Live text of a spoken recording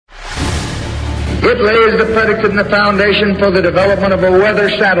It lays the predicate and the foundation for the development of a weather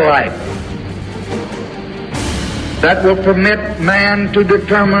satellite that will permit man to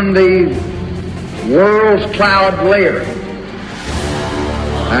determine the world's cloud layer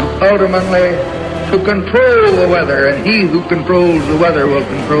and ultimately to control the weather, and he who controls the weather will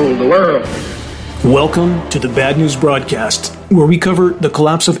control the world. Welcome to the Bad News Broadcast, where we cover the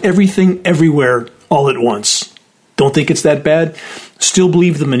collapse of everything, everywhere, all at once. Don't think it's that bad? Still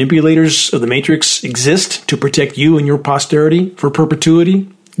believe the manipulators of the Matrix exist to protect you and your posterity for perpetuity?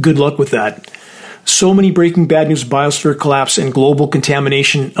 Good luck with that. So many breaking bad news, biosphere collapse, and global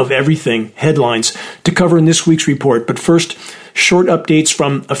contamination of everything headlines to cover in this week's report. But first, short updates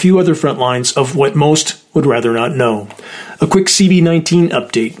from a few other front lines of what most would rather not know. A quick CV-19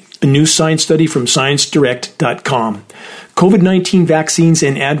 update. A new science study from ScienceDirect.com. COVID-19 vaccines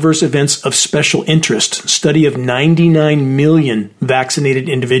and adverse events of special interest. Study of 99 million vaccinated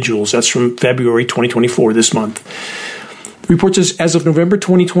individuals. That's from February 2024, this month. The report says as of November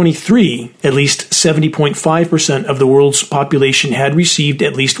 2023, at least 70.5% of the world's population had received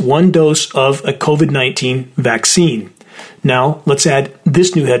at least one dose of a COVID-19 vaccine. Now, let's add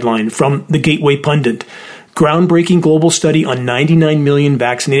this new headline from the Gateway Pundit. Groundbreaking global study on 99 million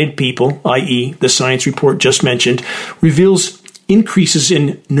vaccinated people, i.e. the science report just mentioned, reveals increases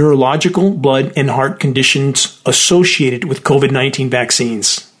in neurological, blood, and heart conditions associated with COVID-19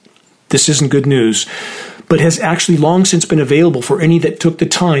 vaccines. This isn't good news, but has actually long since been available for any that took the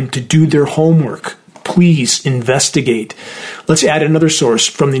time to do their homework. Please investigate. Let's add another source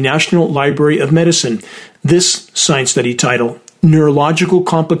from the National Library of Medicine. This science study title, Neurological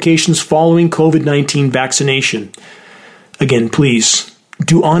Complications Following COVID-19 Vaccination. Again, please,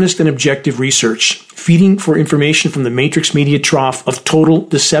 do honest and objective research. Feeding for information from the matrix media trough of total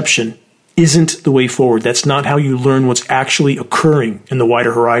deception isn't the way forward. That's not how you learn what's actually occurring in the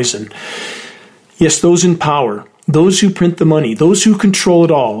wider horizon. Yes, those in power, those who print the money, those who control it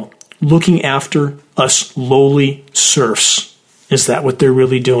all, looking after us lowly serfs. Is that what they're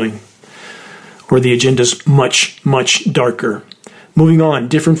really doing? Or the agenda's much, much darker? Moving on,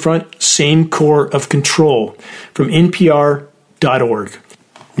 different front, same core of control. From NPR.org.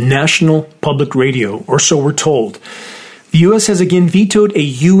 National Public Radio, or so we're told. The U.S. has again vetoed a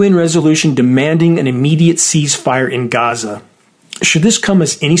UN resolution demanding an immediate ceasefire in Gaza. Should this come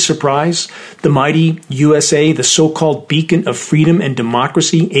as any surprise? The mighty USA, the so-called beacon of freedom and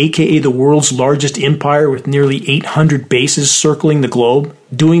democracy, aka the world's largest empire with nearly 800 bases circling the globe,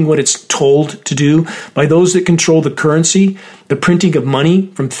 doing what it's told to do by those that control the currency, the printing of money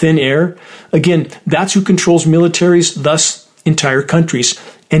from thin air. Again, that's who controls militaries, thus entire countries.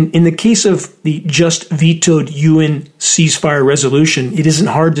 And in the case of the just vetoed UN ceasefire resolution, it isn't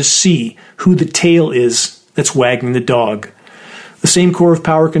hard to see who the tail is that's wagging the dog. The same core of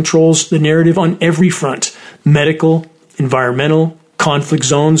power controls the narrative on every front. Medical, environmental, conflict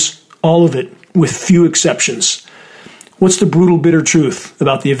zones, all of it, with few exceptions. What's the brutal, bitter truth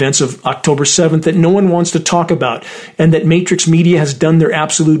about the events of October 7th that no one wants to talk about and that Matrix Media has done their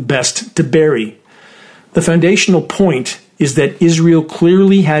absolute best to bury? The foundational point is that Israel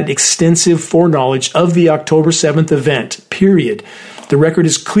clearly had extensive foreknowledge of the October 7th event, period. The record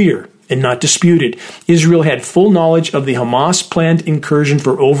is clear and not disputed. Israel had full knowledge of the Hamas-planned incursion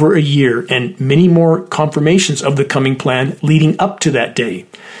for over a year and many more confirmations of the coming plan leading up to that day.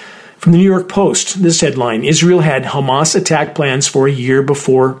 From the New York Post, this headline, Israel had Hamas attack plans for a year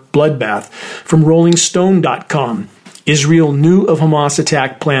before bloodbath. From RollingStone.com, Israel knew of Hamas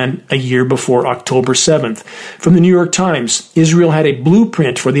attack plan a year before October 7th. From the New York Times, Israel had a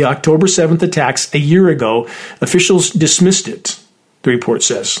blueprint for the October 7th attacks a year ago. Officials dismissed it, the report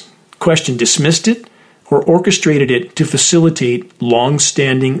says. Question, dismissed it or orchestrated it to facilitate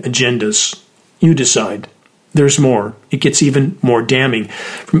long-standing agendas? You decide. There's more. It gets even more damning.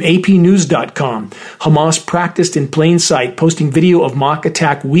 From APnews.com, Hamas practiced in plain sight, posting video of mock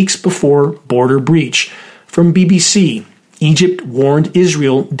attack weeks before border breach. From BBC, Egypt warned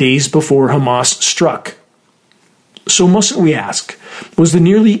Israel days before Hamas struck. So mustn't we ask, was the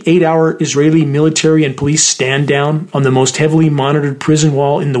nearly 8-hour Israeli military and police stand down on the most heavily monitored prison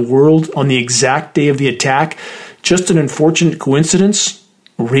wall in the world on the exact day of the attack just an unfortunate coincidence?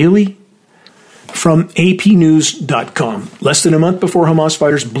 Really? From APnews.com, less than a month before Hamas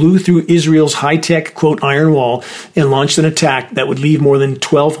fighters blew through Israel's high-tech, quote, iron wall and launched an attack that would leave more than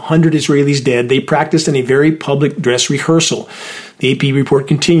 1,200 Israelis dead, they practiced in a very public dress rehearsal. The AP report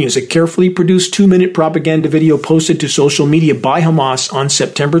continues. A carefully produced 2-minute propaganda video posted to social media by Hamas on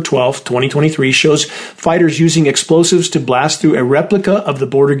September 12, 2023 shows fighters using explosives to blast through a replica of the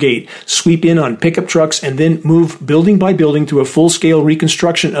border gate, sweep in on pickup trucks, and then move building by building through a full-scale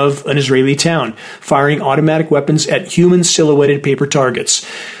reconstruction of an Israeli town, firing automatic weapons at human silhouetted paper targets.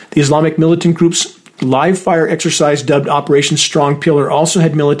 The Islamic militant group's live fire exercise dubbed Operation Strong Pillar also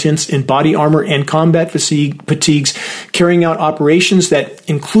had militants in body armor and combat fatigues carrying out operations that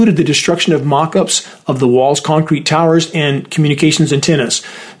included the destruction of mock-ups of the wall's concrete towers and communications antennas,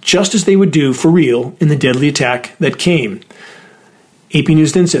 just as they would do for real in the deadly attack that came. AP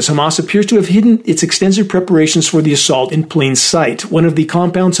News then says Hamas appears to have hidden its extensive preparations for the assault in plain sight. One of the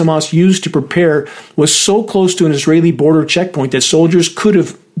compounds Hamas used to prepare was so close to an Israeli border checkpoint that soldiers could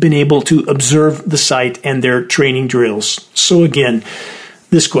have been able to observe the site and their training drills. So again,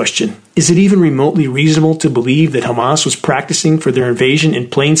 this question, is it even remotely reasonable to believe that Hamas was practicing for their invasion in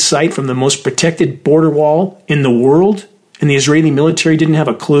plain sight from the most protected border wall in the world, and the Israeli military didn't have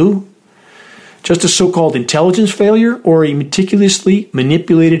a clue? Just a so-called intelligence failure, or a meticulously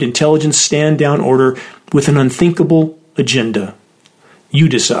manipulated intelligence stand-down order with an unthinkable agenda? You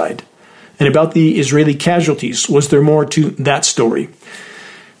decide. And about the Israeli casualties, was there more to that story?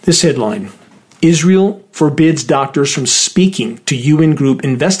 This headline, Israel forbids doctors from speaking to UN group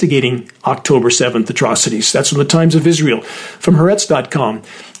investigating October 7th atrocities. That's from the Times of Israel. From Haaretz.com,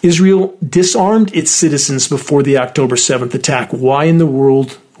 Israel disarmed its citizens before the October 7th attack. Why in the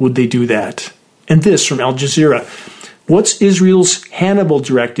world would they do that? And this from Al Jazeera. What's Israel's Hannibal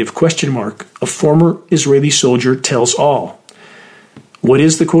directive? ? A former Israeli soldier tells all. What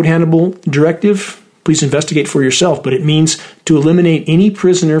is the, quote, Hannibal directive? Please investigate for yourself, but it means to eliminate any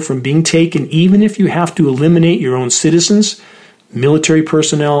prisoner from being taken, even if you have to eliminate your own citizens, military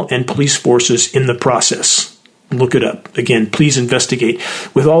personnel, and police forces in the process. Look it up. Again, please investigate.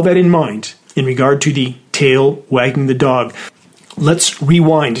 With all that in mind, in regard to the tail wagging the dog, let's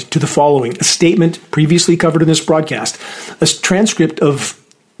rewind to the following. A statement previously covered in this broadcast, a transcript of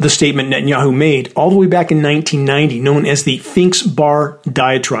the statement Netanyahu made all the way back in 1990, known as the Finks Bar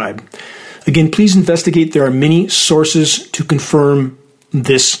diatribe. Again, please investigate. There are many sources to confirm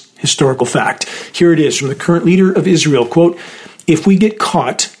this historical fact. Here it is from the current leader of Israel, quote, if we get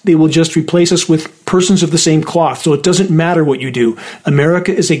caught, they will just replace us with persons of the same cloth, so it doesn't matter what you do.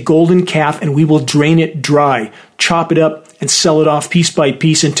 America is a golden calf, and we will drain it dry, chop it up, and sell it off piece by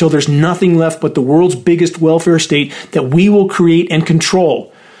piece until there's nothing left but the world's biggest welfare state that we will create and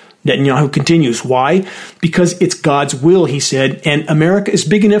control. Netanyahu continues. Why? Because it's God's will, he said, and America is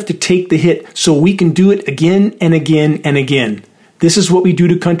big enough to take the hit, so we can do it again and again and again. This is what we do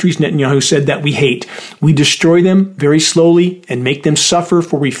to countries, Netanyahu said, that we hate. We destroy them very slowly and make them suffer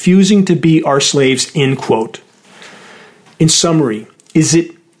for refusing to be our slaves, end quote. In summary, is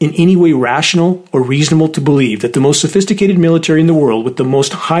it in any way rational or reasonable to believe that the most sophisticated military in the world, with the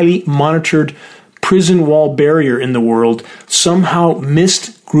most highly monitored prison wall barrier in the world, somehow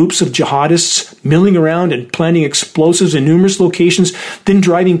missed groups of jihadists milling around and planting explosives in numerous locations, then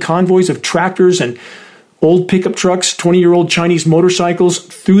driving convoys of tractors and old pickup trucks, 20-year-old Chinese motorcycles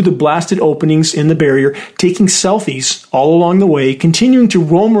through the blasted openings in the barrier, taking selfies all along the way, continuing to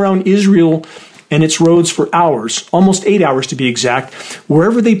roam around Israel and its roads for hours, almost 8 hours to be exact,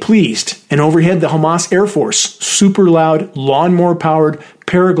 wherever they pleased. And overhead, the Hamas Air Force, super loud, lawnmower-powered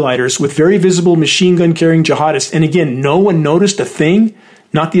paragliders with very visible machine gun-carrying jihadists. And again, no one noticed a thing,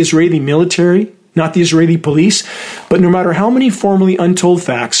 not the Israeli military, not the Israeli police. But no matter how many formerly untold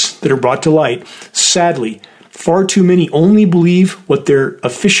facts that are brought to light, sadly, far too many only believe what they're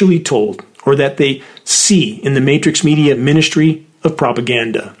officially told or that they see in the Matrix Media Ministry of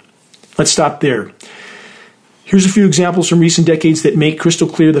Propaganda. Let's stop there. Here's a few examples from recent decades that make crystal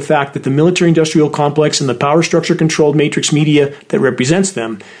clear the fact that the military-industrial complex and the power structure-controlled matrix media that represents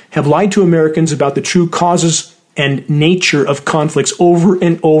them have lied to Americans about the true causes and nature of conflicts over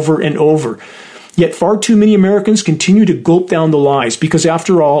and over and over. Yet far too many Americans continue to gulp down the lies because,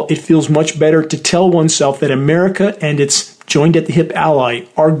 after all, it feels much better to tell oneself that America and its joined-at-the-hip ally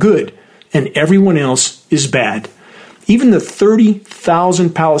are good and everyone else is bad. Even the 30,000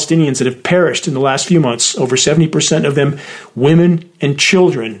 Palestinians that have perished in the last few months, over 70% of them women and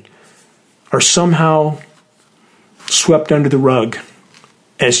children, are somehow swept under the rug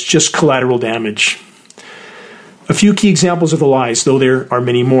as just collateral damage. A few key examples of the lies, though there are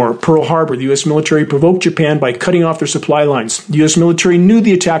many more. Pearl Harbor, the U.S. military provoked Japan by cutting off their supply lines. The U.S. military knew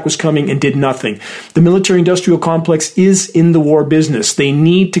the attack was coming and did nothing. The military-industrial complex is in the war business. They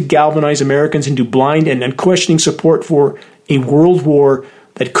need to galvanize Americans into blind and unquestioning support for a world war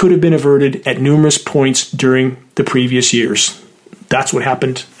that could have been averted at numerous points during the previous years. That's what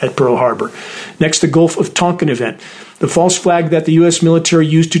happened at Pearl Harbor. Next, the Gulf of Tonkin event, the false flag that the U.S. military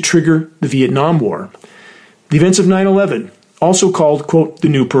used to trigger the Vietnam War. The events of 9/11, also called, quote, the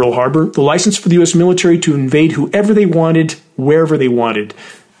new Pearl Harbor, the license for the U.S. military to invade whoever they wanted, wherever they wanted.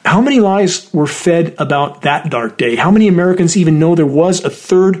 How many lies were fed about that dark day? How many Americans even know there was a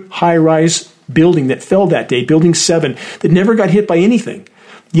third high-rise building that fell that day, Building 7, that never got hit by anything?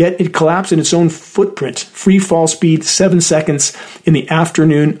 Yet it collapsed in its own footprint, free fall speed 7 seconds in the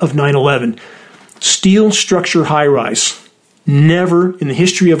afternoon of 9/11. Steel structure high-rise. Never in the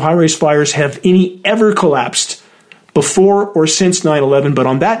history of high-rise fires have any ever collapsed before or since 9/11, but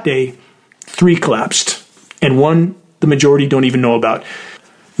on that day, 3 collapsed, and one the majority don't even know about.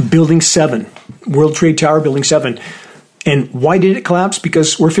 Building 7, World Trade Tower Building 7. And why did it collapse?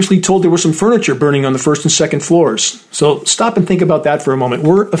 Because we're officially told there was some furniture burning on the first and second floors. So stop and think about that for a moment.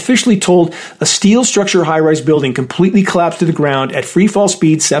 We're officially told a steel structure high-rise building completely collapsed to the ground at free fall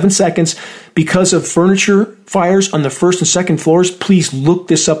speed, 7 seconds, because of furniture fires on the first and second floors. Please look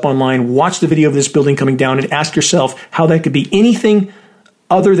this up online. Watch the video of this building coming down and ask yourself how that could be anything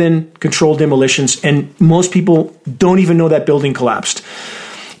other than controlled demolitions. And most people don't even know that building collapsed.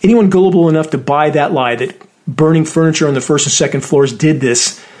 Anyone gullible enough to buy that lie that burning furniture on the first and second floors did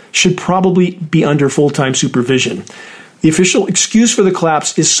this should probably be under full-time supervision. The official excuse for the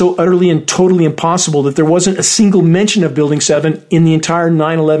collapse is so utterly and totally impossible that there wasn't a single mention of Building 7 in the entire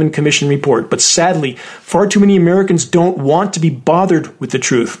 9/11 Commission report. But sadly, far too many Americans don't want to be bothered with the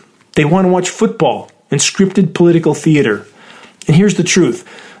truth. They want to watch football and scripted political theater. And here's the truth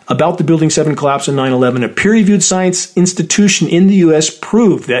about the Building 7 collapse in 9/11. A peer-reviewed science institution in the U.S.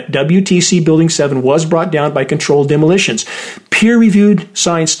 proved that WTC Building 7 was brought down by controlled demolitions. Peer-reviewed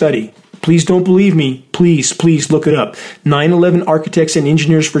science study. Please don't believe me. Please look it up. 9/11 Architects and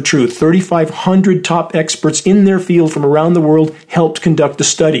Engineers for Truth. 3,500 top experts in their field from around the world helped conduct the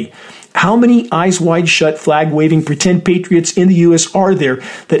study. How many eyes wide shut, flag-waving, pretend patriots in the U.S. are there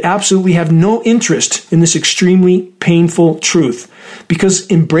that absolutely have no interest in this extremely painful truth? Because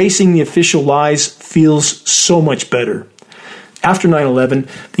embracing the official lies feels so much better. After 9/11,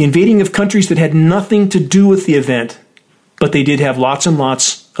 the invading of countries that had nothing to do with the event, but they did have lots and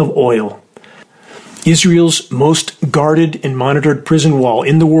lots of oil. Israel's most guarded and monitored prison wall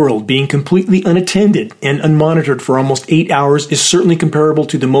in the world being completely unattended and unmonitored for almost 8 hours is certainly comparable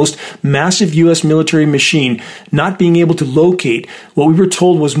to the most massive U.S. military machine not being able to locate what we were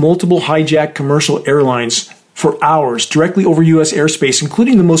told was multiple hijacked commercial airlines for hours directly over U.S. airspace,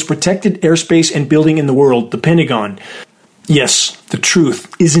 including the most protected airspace and building in the world, the Pentagon. Yes, the truth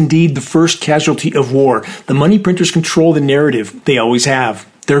is indeed the first casualty of war. The money printers control the narrative. They always have.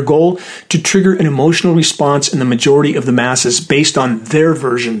 Their goal, to trigger an emotional response in the majority of the masses based on their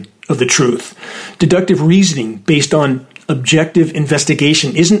version of the truth. Deductive reasoning based on objective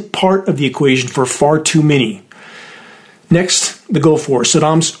investigation isn't part of the equation for far too many. Next, the Gulf War,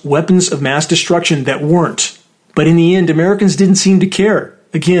 Saddam's weapons of mass destruction that weren't. But in the end, Americans didn't seem to care.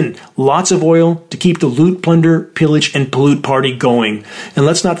 Again, lots of oil to keep the loot, plunder, pillage, and pollute party going. And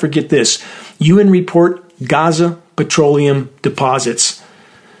let's not forget this. UN report Gaza petroleum deposits.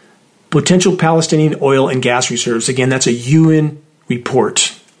 Potential Palestinian oil and gas reserves. Again, that's a UN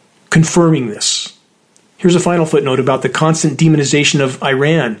report confirming this. Here's a final footnote about the constant demonization of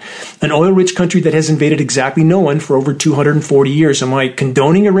Iran, an oil-rich country that has invaded exactly no one for over 240 years. Am I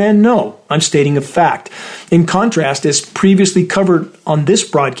condoning Iran? No, I'm stating a fact. In contrast, as previously covered on this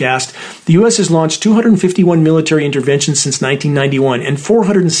broadcast, the U.S. has launched 251 military interventions since 1991 and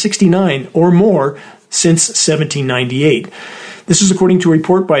 469 or more since 1798. This is according to a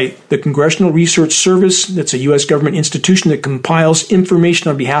report by the Congressional Research Service. That's a U.S. government institution that compiles information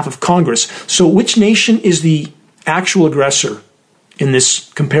on behalf of Congress. So which nation is the actual aggressor in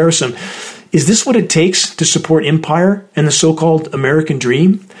this comparison? Is this what it takes to support empire and the so-called American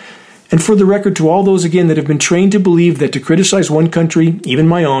dream? And for the record, to all those, again, that have been trained to believe that to criticize one country, even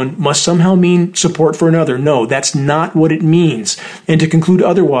my own, must somehow mean support for another. No, that's not what it means. And to conclude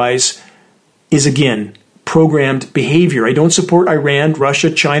otherwise is, again, programmed behavior. I don't support Iran, Russia,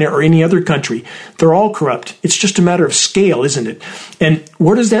 China, or any other country. They're all corrupt. It's just a matter of scale, isn't it? And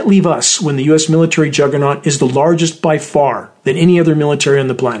where does that leave us when the U.S. military juggernaut is the largest by far than any other military on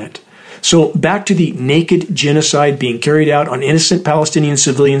the planet? So back to the naked genocide being carried out on innocent Palestinian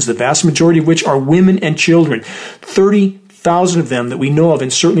civilians, the vast majority of which are women and children. 30,000 of them that we know of,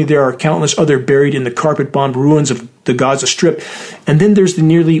 and certainly there are countless other buried in the carpet-bombed ruins of the Gaza Strip. And then there's the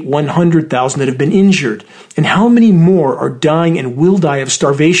nearly 100,000 that have been injured. And how many more are dying and will die of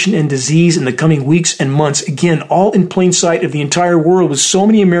starvation and disease in the coming weeks and months? Again, all in plain sight of the entire world, with so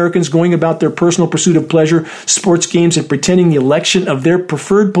many Americans going about their personal pursuit of pleasure, sports games, and pretending the election of their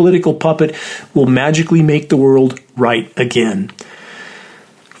preferred political puppet will magically make the world right again.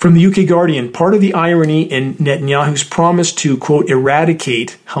 From the UK Guardian, part of the irony in Netanyahu's promise to, quote,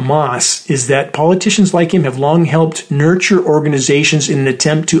 eradicate Hamas is that politicians like him have long helped nurture organizations in an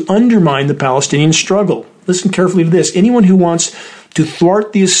attempt to undermine the Palestinian struggle. Listen carefully to this. Anyone who wants to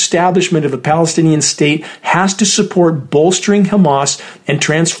thwart the establishment of a Palestinian state has to support bolstering Hamas and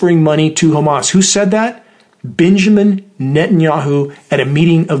transferring money to Hamas. Who said that? Benjamin Netanyahu at a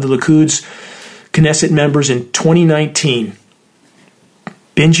meeting of the Likud's Knesset members in 2019.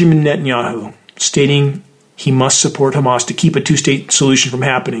 Benjamin Netanyahu stating he must support Hamas to keep a two-state solution from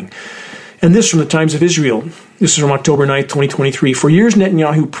happening. And this from the Times of Israel. This is from October 9th, 2023. For years,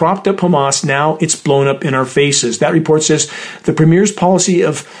 Netanyahu propped up Hamas. Now it's blown up in our faces. That report says the premier's policy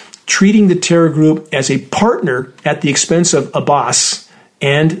of treating the terror group as a partner at the expense of Abbas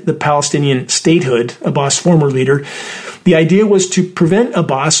and the Palestinian statehood, Abbas' former leader. The idea was to prevent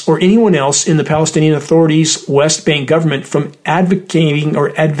Abbas or anyone else in the Palestinian Authority's West Bank government from advocating or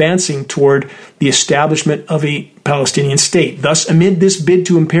advancing toward the establishment of a Palestinian state. Thus, amid this bid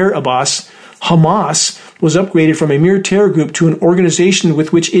to impair Abbas, Hamas was upgraded from a mere terror group to an organization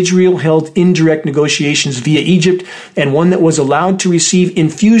with which Israel held indirect negotiations via Egypt, and one that was allowed to receive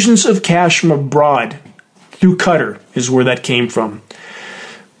infusions of cash from abroad. Through Qatar is where that came from.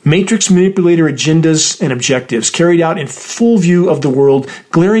 Matrix manipulator agendas and objectives carried out in full view of the world,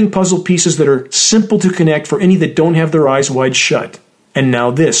 glaring puzzle pieces that are simple to connect for any that don't have their eyes wide shut. And now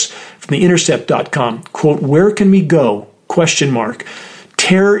this, from the Intercept.com, quote, where can we go? Question mark.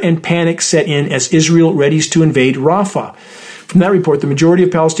 Terror and panic set in as Israel readies to invade Rafah. From that report, the majority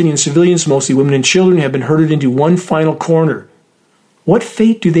of Palestinian civilians, mostly women and children, have been herded into one final corner. What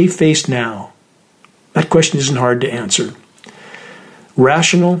fate do they face now? That question isn't hard to answer.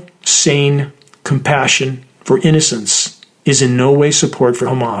 Rational, sane compassion for innocence is in no way support for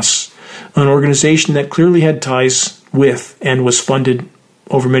Hamas, an organization that clearly had ties with and was funded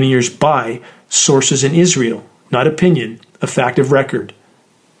over many years by sources in Israel. Not opinion, a fact of record.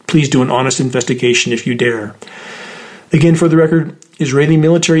 Please do an honest investigation if you dare. Again, for the record, Israeli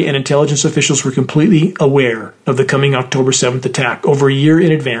military and intelligence officials were completely aware of the coming October 7th attack over a year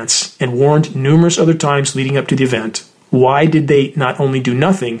in advance and warned numerous other times leading up to the event. Why did they not only do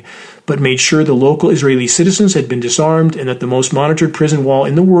nothing, but made sure the local Israeli citizens had been disarmed and that the most monitored prison wall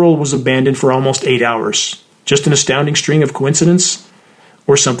in the world was abandoned for almost 8 hours? Just an astounding string of coincidence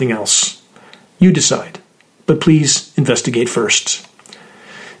or something else? You decide. But please investigate first.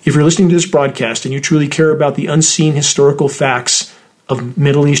 If you're listening to this broadcast and you truly care about the unseen historical facts of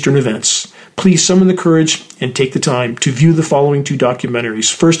Middle Eastern events, please summon the courage and take the time to view the following two documentaries.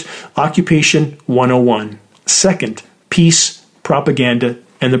 First, Occupation 101. Second, Peace, Propaganda,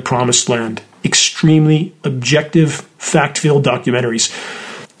 and the Promised Land. Extremely objective, fact-filled documentaries.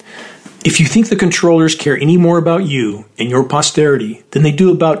 If you think the controllers care any more about you and your posterity than they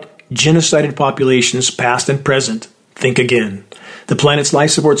do about genocided populations past and present, think again. The planet's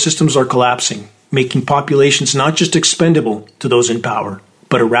life support systems are collapsing, making populations not just expendable to those in power,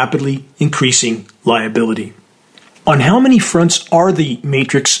 but a rapidly increasing liability. On how many fronts are the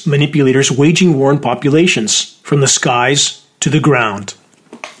Matrix manipulators waging war on populations, from the skies to the ground?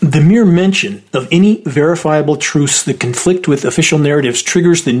 The mere mention of any verifiable truths that conflict with official narratives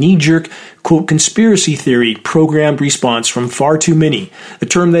triggers the knee-jerk, quote, conspiracy theory programmed response from far too many, a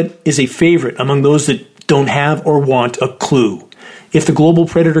term that is a favorite among those that don't have or want a clue. If the global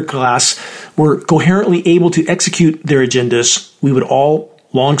predator class were coherently able to execute their agendas, we would all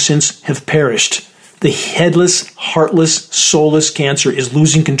long since have perished. The headless, heartless, soulless cancer is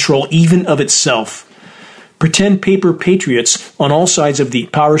losing control even of itself. Pretend paper patriots on all sides of the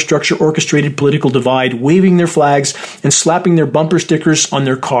power structure orchestrated political divide, waving their flags and slapping their bumper stickers on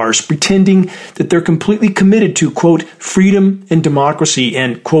their cars, pretending that they're completely committed to, quote, freedom and democracy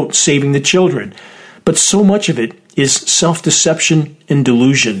and, quote, saving the children. But so much of it is self-deception and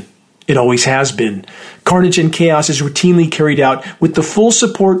delusion. It always has been. Carnage and chaos is routinely carried out with the full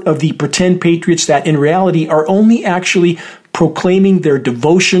support of the pretend patriots that in reality are only actually proclaiming their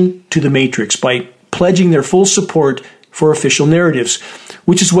devotion to the Matrix by pledging their full support for official narratives,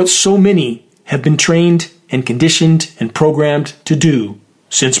 which is what so many have been trained and conditioned and programmed to do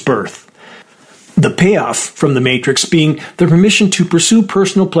since birth. The payoff from the Matrix being the permission to pursue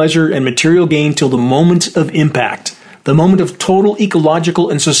personal pleasure and material gain till the moment of impact, The moment of total ecological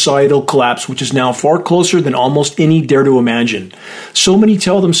and societal collapse, which is now far closer than almost any dare to imagine. So many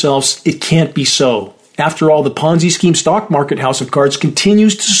tell themselves it can't be so. After all, the Ponzi scheme stock market house of cards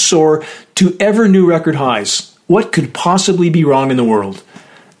continues to soar to ever new record highs. What could possibly be wrong in the world?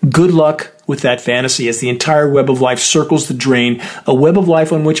 Good luck with that fantasy as the entire web of life circles the drain, a web of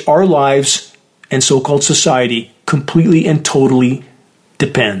life on which our lives and so-called society completely and totally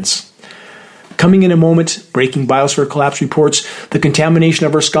depends. Coming in a moment, breaking biosphere collapse reports, the contamination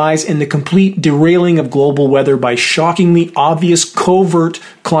of our skies, and the complete derailing of global weather by shockingly obvious covert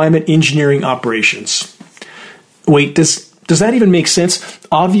climate engineering operations. Wait, does that even make sense?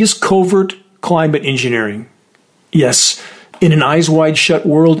 Obvious covert climate engineering. Yes, in an eyes wide shut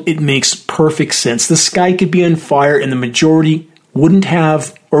world, it makes perfect sense. The sky could be on fire and the majority wouldn't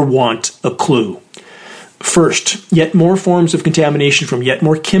have or want a clue. First, yet more forms of contamination from yet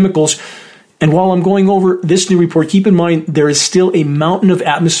more chemicals. And while I'm going over this new report, keep in mind there is still a mountain of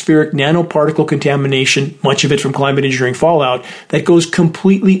atmospheric nanoparticle contamination, much of it from climate engineering fallout, that goes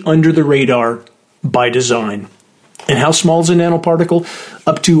completely under the radar by design. And how small is a nanoparticle?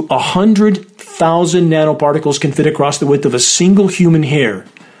 Up to 100,000 nanoparticles can fit across the width of a single human hair.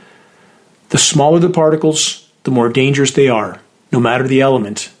 The smaller the particles, the more dangerous they are, no matter the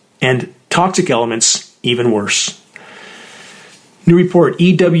element. And toxic elements, even worse. New report,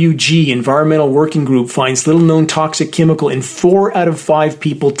 EWG, Environmental Working Group, finds little-known toxic chemical in 4 out of 5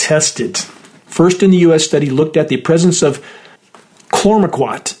 people tested. First in the U.S. study looked at the presence of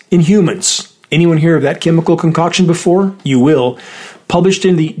chlormequat in humans. Anyone hear of that chemical concoction before? You will. Published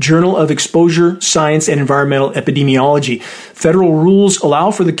in the Journal of Exposure, Science, and Environmental Epidemiology. Federal rules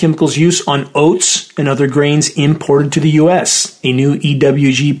allow for the chemical's use on oats and other grains imported to the U.S. A new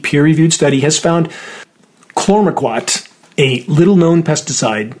EWG peer-reviewed study has found chlormequat, a little-known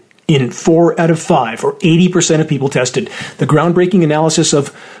pesticide, in 4 out of 5, or 80% of people tested. The groundbreaking analysis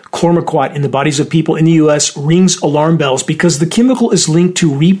of chlormequat in the bodies of people in the U.S. rings alarm bells because the chemical is linked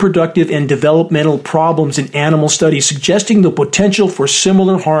to reproductive and developmental problems in animal studies, suggesting the potential for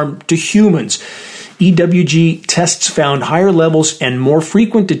similar harm to humans. EWG tests found higher levels and more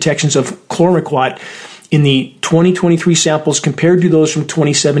frequent detections of chlormequat in the 2023 samples compared to those from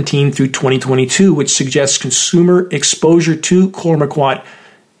 2017 through 2022, which suggests consumer exposure to chlormequat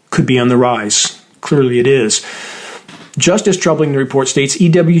could be on the rise. Clearly it is. Just as troubling, the report states,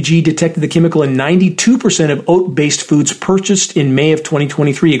 EWG detected the chemical in 92% of oat-based foods purchased in May of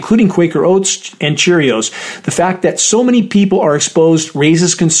 2023, including Quaker Oats and Cheerios. The fact that so many people are exposed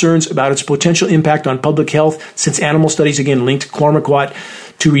raises concerns about its potential impact on public health, since animal studies again linked chlormequat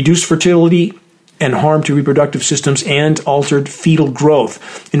to reduced fertility and harm to reproductive systems and altered fetal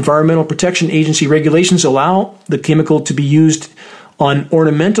growth. Environmental Protection Agency regulations allow the chemical to be used on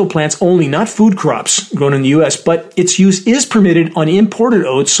ornamental plants only, not food crops grown in the U.S., but its use is permitted on imported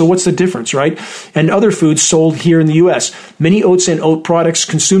oats, so what's the difference, right? And other foods sold here in the U.S. Many oats and oat products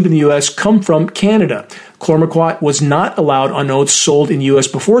consumed in the U.S. come from Canada. Chlormequat was not allowed on oats sold in the U.S.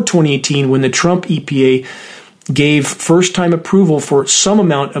 before 2018, when the Trump EPA gave first-time approval for some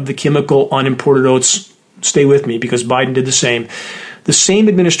amount of the chemical on imported oats. Stay with me, because Biden did the same. The same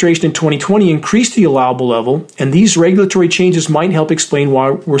administration in 2020 increased the allowable level, and these regulatory changes might help explain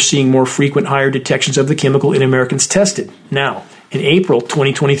why we're seeing more frequent higher detections of the chemical in Americans tested. Now, in April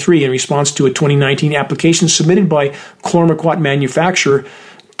 2023, in response to a 2019 application submitted by chlormequat manufacturer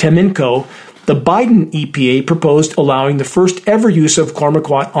Teminco, the Biden EPA proposed allowing the first ever use of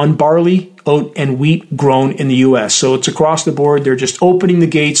chlormequat on barley, oat, and wheat grown in the U.S. So it's across the board. They're just opening the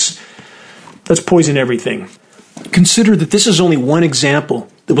gates. Let's poison everything. Consider that this is only one example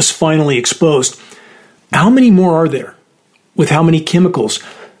that was finally exposed. How many more are there? With how many chemicals?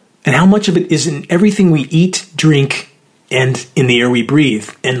 And how much of it is in everything we eat, drink, and in the air we breathe?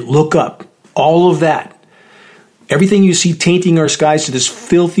 And look up. All of that. Everything you see tainting our skies to this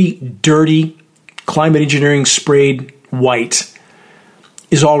filthy, dirty, climate engineering sprayed white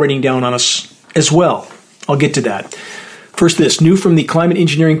is all raining down on us as well. I'll get to that. First, this new from the climate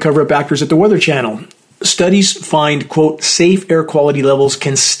engineering cover-up actors at the Weather Channel. Studies find, quote, safe air quality levels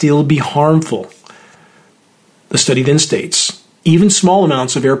can still be harmful. The study then states, even small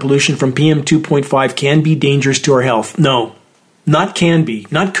amounts of air pollution from PM 2.5 can be dangerous to our health. No, not can be,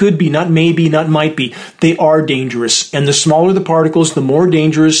 not could be, not maybe, not might be. They are dangerous. And the smaller the particles, the more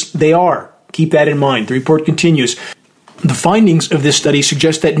dangerous they are. Keep that in mind. The report continues. The findings of this study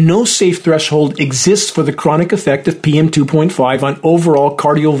suggest that no safe threshold exists for the chronic effect of PM 2.5 on overall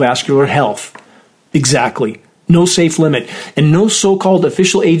cardiovascular health. Exactly. No safe limit, and no so-called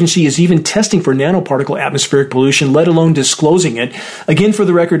official agency is even testing for nanoparticle atmospheric pollution, let alone disclosing it. Again, for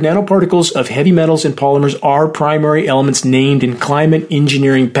the record, nanoparticles of heavy metals and polymers are primary elements named in climate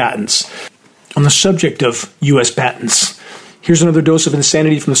engineering patents. On the subject of U.S. patents, here's another dose of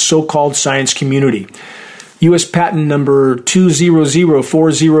insanity from the so-called science community. U.S. patent number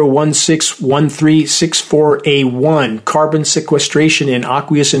 20040161364A1, carbon sequestration in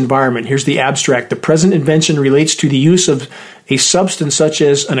aqueous environment. Here's the abstract. The present invention relates to the use of a substance such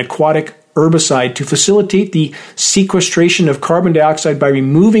as an aquatic herbicide to facilitate the sequestration of carbon dioxide by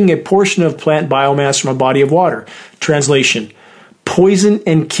removing a portion of plant biomass from a body of water. Translation: poison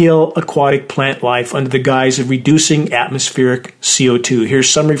and kill aquatic plant life under the guise of reducing atmospheric CO2. Here's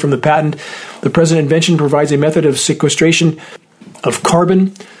a summary from the patent. The present invention provides a method of sequestration of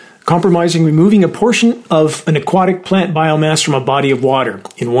carbon, compromising removing a portion of an aquatic plant biomass from a body of water.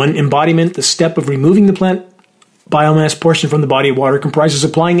 In one embodiment, the step of removing the plant biomass portion from the body of water comprises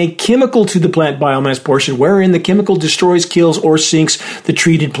applying a chemical to the plant biomass portion, wherein the chemical destroys, kills, or sinks the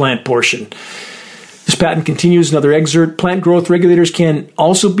treated plant portion. This patent continues, another excerpt. Plant growth regulators can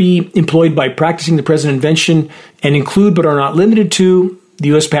also be employed by practicing the present invention and include but are not limited to. The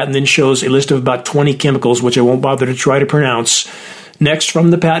U.S. patent then shows a list of about 20 chemicals, which I won't bother to try to pronounce. Next,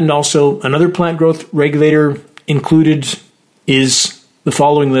 from the patent also, another plant growth regulator included is the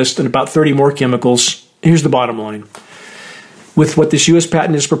following list and about 30 more chemicals. Here's the bottom line. With what this U.S.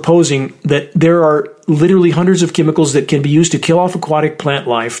 patent is proposing, that there are literally hundreds of chemicals that can be used to kill off aquatic plant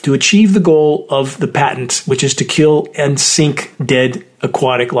life to achieve the goal of the patent, which is to kill and sink dead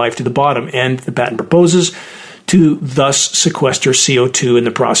aquatic life to the bottom. And the patent proposes to thus sequester CO2 in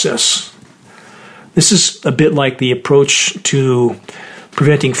the process. This is a bit like the approach to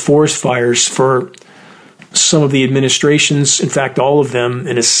preventing forest fires for some of the administrations, in fact, all of them,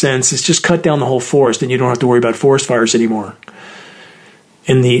 in a sense. It's just cut down the whole forest and you don't have to worry about forest fires anymore.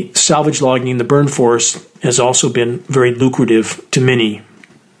 And the salvage logging in the burn forest has also been very lucrative to many.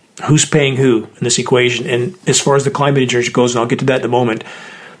 Who's paying who in this equation? And as far as the climate engineering goes, and I'll get to that in a moment,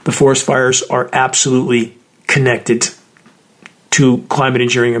 the forest fires are absolutely connected to climate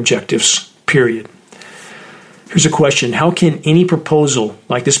engineering objectives, period. Here's a question. How can any proposal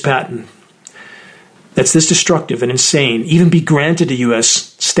like this patent that's this destructive and insane even be granted a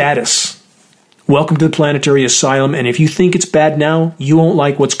U.S. status? Welcome to the planetary asylum, and if you think it's bad now, you won't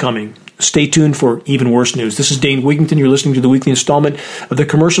like what's coming. Stay tuned for even worse news. This is Dane Wigington. You're listening to the weekly installment of the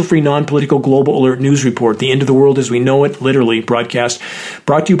commercial-free, non-political Global Alert News Report, the end of the world as we know it, literally, broadcast,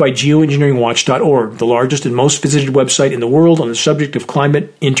 brought to you by Geoengineeringwatch.org, the largest and most visited website in the world on the subject of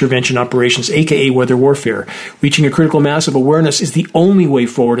climate intervention operations, aka weather warfare. Reaching a critical mass of awareness is the only way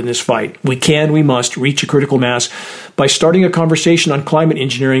forward in this fight. We must reach a critical mass by starting a conversation on climate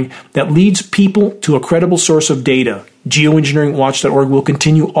engineering that leads people to a credible source of data. Geoengineeringwatch.org will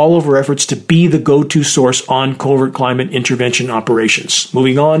continue all of our efforts to be the go-to source on covert climate intervention operations.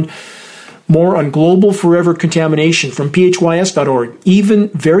 Moving on, more on global forever contamination from phys.org. Even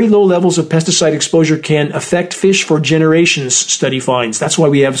very low levels of pesticide exposure can affect fish for generations, study finds. That's why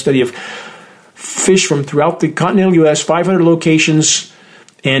we have a study of fish from throughout the continental U.S., 500 locations,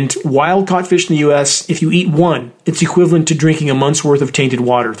 and wild-caught fish in the U.S., if you eat one, it's equivalent to drinking a month's worth of tainted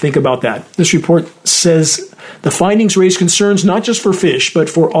water. Think about that. This report says the findings raise concerns not just for fish, but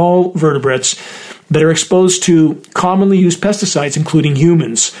for all vertebrates that are exposed to commonly used pesticides, including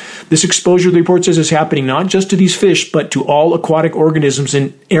humans. This exposure, the report says, is happening not just to these fish, but to all aquatic organisms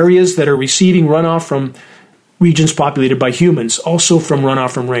in areas that are receiving runoff from regions populated by humans, also from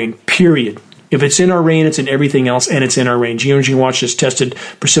runoff from rain, period. If it's in our rain, it's in everything else, and it's in our rain. Geoengineering Watch has tested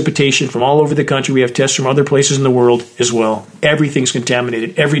precipitation from all over the country. We have tests from other places in the world as well. Everything's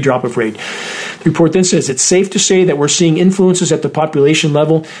contaminated, every drop of rain. The report then says it's safe to say that we're seeing influences at the population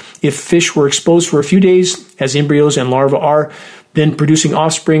level. If fish were exposed for a few days, as embryos and larvae are, then producing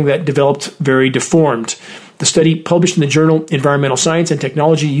offspring that developed very deformed. The study published in the journal Environmental Science and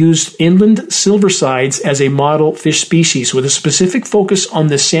Technology used inland silversides as a model fish species with a specific focus on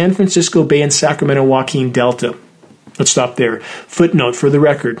the San Francisco Bay and Sacramento Joaquin Delta. Let's stop there. Footnote for the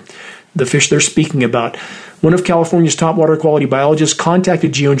record. The fish they're speaking about. One of California's top water quality biologists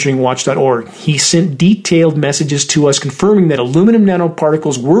contacted Geoengineeringwatch.org. He sent detailed messages to us confirming that aluminum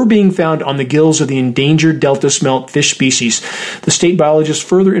nanoparticles were being found on the gills of the endangered delta smelt fish species. The state biologist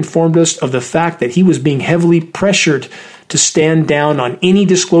further informed us of the fact that he was being heavily pressured to stand down on any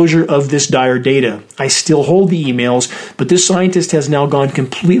disclosure of this dire data. I still hold the emails, but this scientist has now gone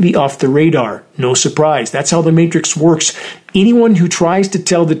completely off the radar. No surprise. That's how the Matrix works. Anyone who tries to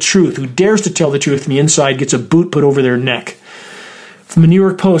tell the truth, who dares to tell the truth from the inside, gets a boot put over their neck. From the New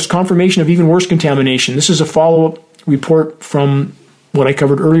York Post, confirmation of even worse contamination. This is a follow-up report from what I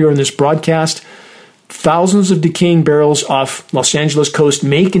covered earlier in this broadcast. Thousands of decaying barrels off Los Angeles coast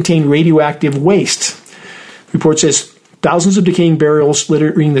may contain radioactive waste. The report says thousands of decaying barrels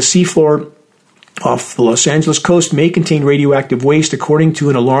littering the seafloor off the Los Angeles coast may contain radioactive waste, according to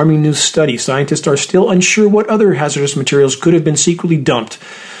an alarming new study. Scientists are still unsure what other hazardous materials could have been secretly dumped.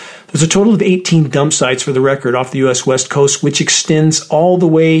 There's a total of 18 dump sites for the record off the U.S. West Coast, which extends all the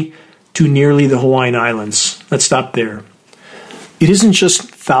way to nearly the Hawaiian Islands. Let's stop there. It isn't just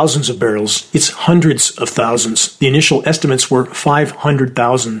thousands of barrels, it's hundreds of thousands. The initial estimates were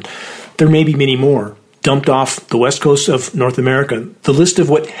 500,000. There may be many more dumped off the west coast of North America. The list of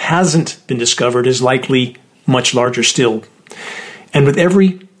what hasn't been discovered is likely much larger still. And with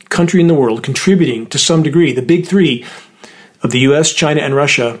every country in the world contributing to some degree, the big three of the US, China, and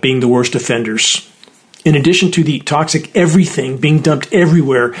Russia being the worst offenders. In addition to the toxic everything being dumped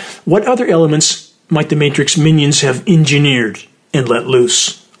everywhere, what other elements might the Matrix minions have engineered and let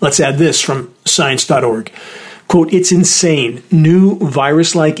loose? Let's add this from science.org. Quote, it's insane. New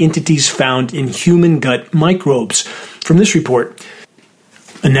virus-like entities found in human gut microbes. From this report,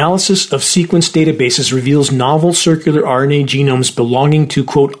 analysis of sequence databases reveals novel circular RNA genomes belonging to,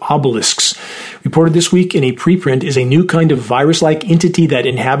 quote, obelisks. Reported this week in a preprint is a new kind of virus-like entity that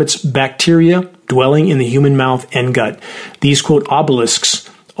inhabits bacteria dwelling in the human mouth and gut. These, quote, obelisks,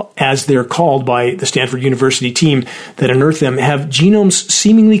 as they're called by the Stanford University team that unearthed them, have genomes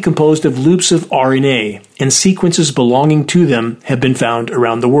seemingly composed of loops of RNA, and sequences belonging to them have been found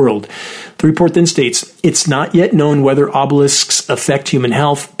around the world. The report then states, it's not yet known whether obelisks affect human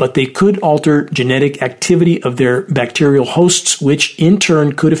health, but they could alter genetic activity of their bacterial hosts, which in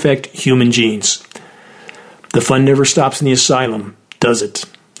turn could affect human genes. The fun never stops in the asylum, does it?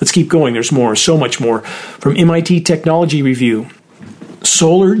 Let's keep going. There's more, so much more. From MIT Technology Review,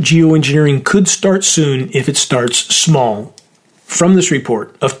 solar geoengineering could start soon if it starts small. From this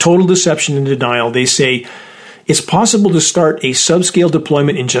report of total deception and denial, they say it's possible to start a subscale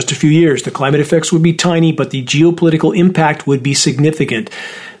deployment in just a few years. The climate effects would be tiny, but the geopolitical impact would be significant.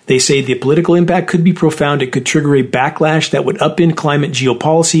 They say the political impact could be profound. It could trigger a backlash that would upend climate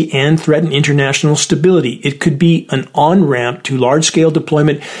geopolicy and threaten international stability. It could be an on-ramp to large-scale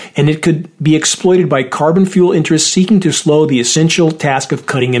deployment, and it could be exploited by carbon fuel interests seeking to slow the essential task of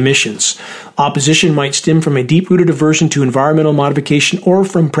cutting emissions. Opposition might stem from a deep-rooted aversion to environmental modification or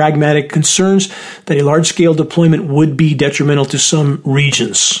from pragmatic concerns that a large-scale deployment would be detrimental to some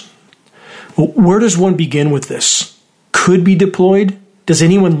regions. Well, where does one begin with this? Could be deployed? Does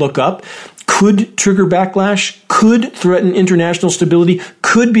anyone look up? Could trigger backlash? Could threaten international stability?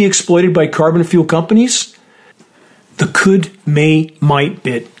 Could be exploited by carbon fuel companies? The could, may, might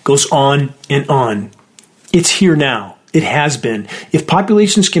bit goes on and on. It's here now. It has been. If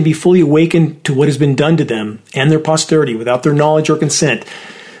populations can be fully awakened to what has been done to them and their posterity without their knowledge or consent,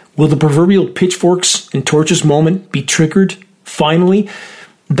 will the proverbial pitchforks and torches moment be triggered finally?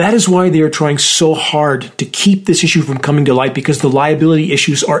 That is why they are trying so hard to keep this issue from coming to light, because the liability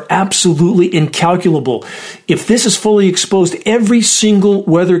issues are absolutely incalculable. If this is fully exposed, every single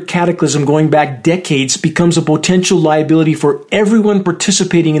weather cataclysm going back decades becomes a potential liability for everyone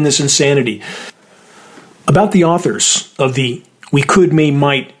participating in this insanity. About the authors of the We Could, May,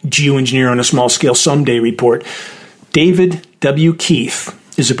 Might Geoengineer on a Small Scale Someday report, David W. Keith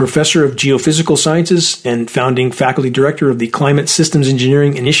is a professor of geophysical sciences and founding faculty director of the Climate Systems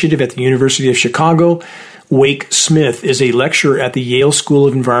Engineering Initiative at the University of Chicago. Wake Smith is a lecturer at the Yale School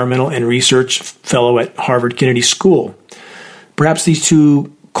of Environmental and Research, fellow at Harvard Kennedy School. Perhaps these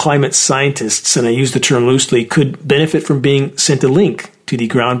two climate scientists, and I use the term loosely, could benefit from being sent a link to the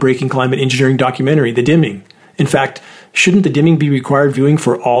groundbreaking climate engineering documentary, The Dimming. In fact, shouldn't The Dimming be required viewing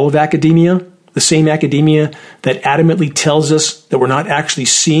for all of academia? The same academia that adamantly tells us that we're not actually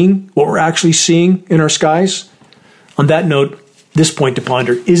seeing what we're actually seeing in our skies? On that note, this point to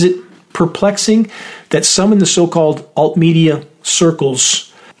ponder: is it perplexing that some in the so-called alt-media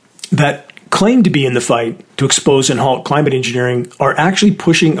circles that claim to be in the fight to expose and halt climate engineering are actually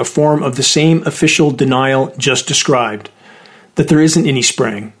pushing a form of the same official denial just described? That there isn't any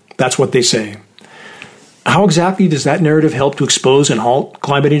spraying. That's what they say. How exactly does that narrative help to expose and halt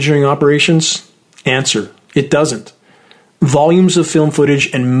climate engineering operations? Answer: it doesn't. Volumes of film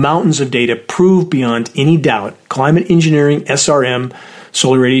footage and mountains of data prove beyond any doubt climate engineering, SRM,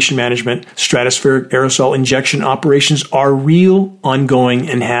 solar radiation management, stratospheric aerosol injection operations are real, ongoing,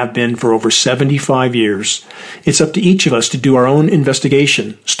 and have been for over 75 years. It's up to each of us to do our own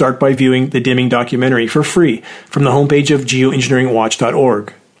investigation. Start by viewing the Dimming documentary for free from the homepage of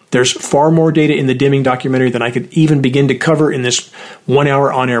geoengineeringwatch.org. There's far more data in the dimming documentary than I could even begin to cover in this 1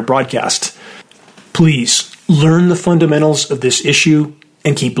 hour on-air broadcast. Please learn the fundamentals of this issue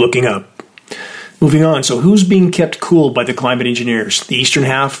and keep looking up. Moving on, so who's being kept cool by the climate engineers? The eastern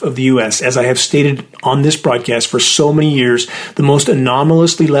half of the U.S., as I have stated on this broadcast for so many years, the most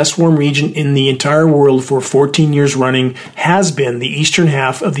anomalously less warm region in the entire world for 14 years running has been the eastern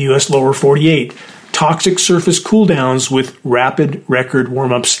half of the U.S. lower 48. Toxic surface cooldowns with rapid record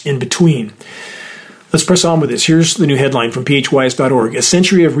warm-ups in between. Let's press on with this. Here's the new headline from phys.org. A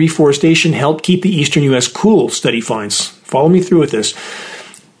century of reforestation helped keep the eastern U.S. cool, study finds. Follow me through with this.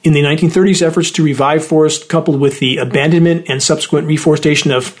 In the 1930s, efforts to revive forests coupled with the abandonment and subsequent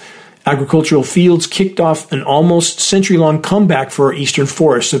reforestation of agricultural fields kicked off an almost century-long comeback for our eastern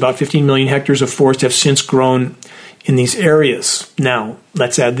forests. About 15 million hectares of forest have since grown in these areas. Now,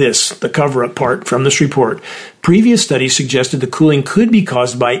 let's add this, the cover-up part from this report. Previous studies suggested the cooling could be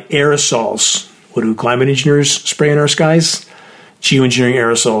caused by aerosols. What do climate engineers spray in our skies? Geoengineering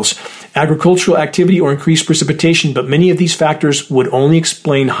aerosols. Agricultural activity or increased precipitation, but many of these factors would only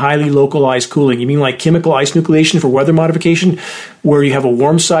explain highly localized cooling. You mean like chemical ice nucleation for weather modification, where you have a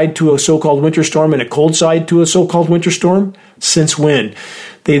warm side to a so-called winter storm and a cold side to a so-called winter storm? Since when?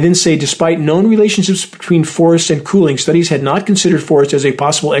 They then say, despite known relationships between forests and cooling, studies had not considered forests as a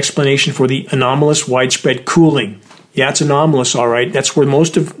possible explanation for the anomalous widespread cooling. Yeah, it's anomalous, all right. That's where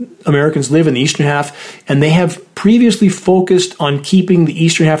most of Americans live in the eastern half, and they have previously focused on keeping the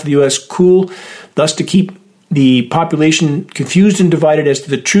eastern half of the U.S. cool, thus to keep the population confused and divided as to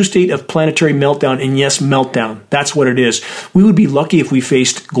the true state of planetary meltdown. And yes, meltdown. That's what it is. We would be lucky if we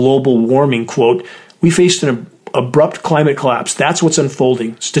faced global warming, quote. We faced an abrupt climate collapse. That's what's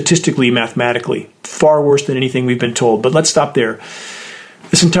unfolding, statistically, mathematically. Far worse than anything we've been told. But let's stop there.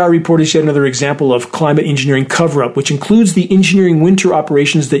 This entire report is yet another example of climate engineering cover-up, which includes the engineering winter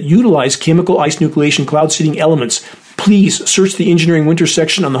operations that utilize chemical ice nucleation cloud seeding elements. Please search the engineering winter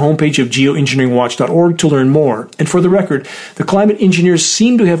section on the homepage of geoengineeringwatch.org to learn more. And for the record, the climate engineers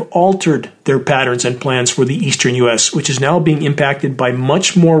seem to have altered their patterns and plans for the eastern U.S., which is now being impacted by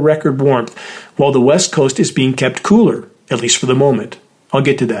much more record warmth, while the west coast is being kept cooler, at least for the moment. I'll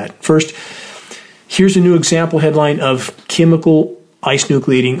get to that. First, here's a new example headline of chemical ice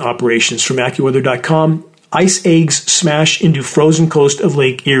nucleating operations from AccuWeather.com. Ice eggs smash into frozen coast of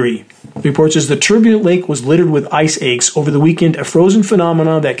Lake Erie. The report says the turbulent lake was littered with ice eggs over the weekend, a frozen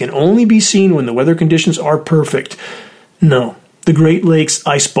phenomenon that can only be seen when the weather conditions are perfect. No. The Great Lakes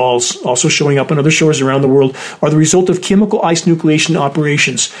ice balls, also showing up on other shores around the world, are the result of chemical ice nucleation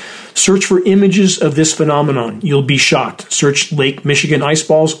operations. Search for images of this phenomenon. You'll be shocked. Search Lake Michigan ice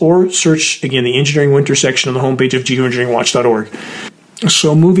balls or search, again, the engineering winter section on the homepage of geoengineeringwatch.org.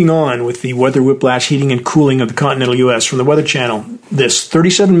 So moving on with the weather whiplash, heating, and cooling of the continental U.S. from the Weather Channel. This,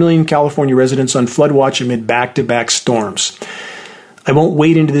 37 million California residents on flood watch amid back-to-back storms. I won't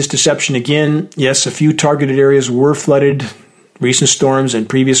wade into this deception again. Yes, a few targeted areas were flooded, recent storms and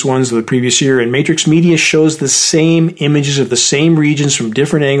previous ones of the previous year, and Matrix Media shows the same images of the same regions from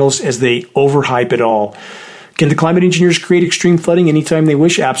different angles as they overhype it all. Can the climate engineers create extreme flooding anytime they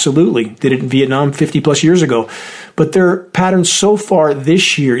wish? Absolutely. Did it in Vietnam 50 plus years ago. But their pattern so far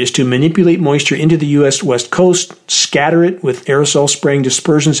this year is to manipulate moisture into the U.S. West Coast, scatter it with aerosol spraying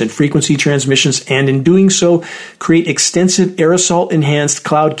dispersions and frequency transmissions, and in doing so, create extensive aerosol-enhanced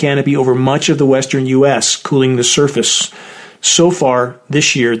cloud canopy over much of the western U.S., cooling the surface. So far,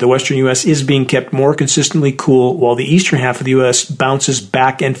 this year, the western U.S. is being kept more consistently cool, while the eastern half of the U.S. bounces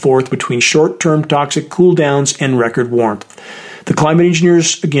back and forth between short-term toxic cool downs and record warmth. The climate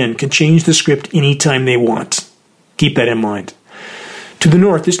engineers, again, can change the script anytime they want. Keep that in mind. To the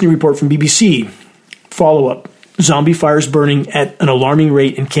north, this new report from BBC. Follow-up. Zombie fires burning at an alarming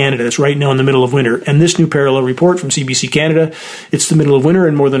rate in Canada. That's right now in the middle of winter. And this new parallel report from CBC Canada. It's the middle of winter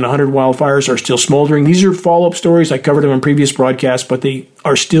and more than 100 wildfires are still smoldering. These are follow-up stories. I covered them on previous broadcasts, but they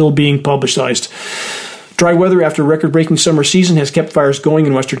are still being publicized. Dry weather after a record-breaking summer season has kept fires going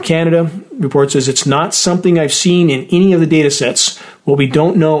in Western Canada. The report says it's not something I've seen in any of the data sets. What we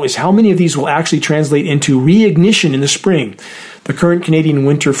don't know is how many of these will actually translate into reignition in the spring. The current Canadian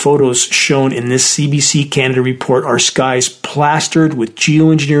winter photos shown in this CBC Canada report are skies plastered with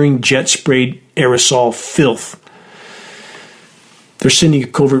geoengineering jet-sprayed aerosol filth. They're sending a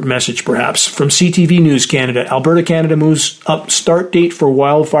covert message, perhaps. From CTV News Canada, Alberta, Canada moves up start date for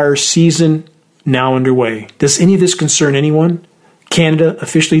wildfire season now underway. Does any of this concern anyone? Canada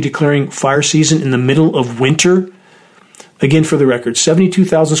officially declaring fire season in the middle of winter? Again, for the record,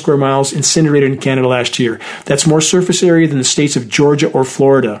 72,000 square miles incinerated in Canada last year. That's more surface area than the states of Georgia or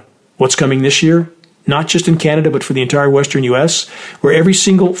Florida. What's coming this year? not just in Canada, but for the entire western U.S., where every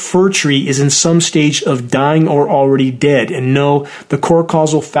single fir tree is in some stage of dying or already dead. And no, the core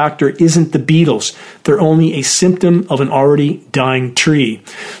causal factor isn't the beetles. They're only a symptom of an already dying tree.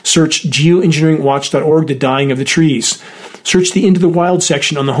 Search geoengineeringwatch.org, the dying of the trees. Search the Into the Wild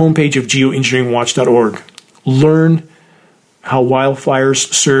section on the homepage of geoengineeringwatch.org. Learn how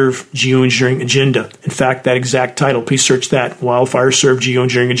wildfires serve geoengineering agenda. In fact, that exact title, please search that, Wildfires Serve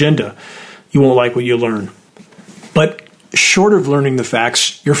Geoengineering Agenda. You won't like what you learn. But short of learning the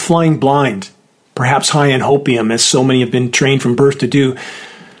facts, you're flying blind, perhaps high on hopium, as so many have been trained from birth to do,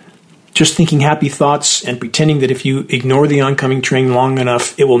 just thinking happy thoughts and pretending that if you ignore the oncoming train long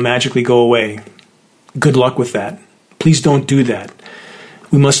enough, it will magically go away. Good luck with that. Please don't do that.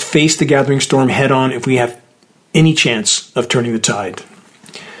 We must face the gathering storm head on if we have any chance of turning the tide.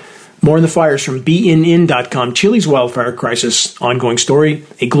 More on the fires from BNN.com. Chile's wildfire crisis, ongoing story,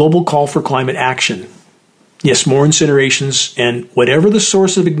 a global call for climate action. Yes, more incinerations, and whatever the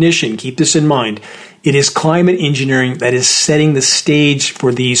source of ignition, keep this in mind, it is climate engineering that is setting the stage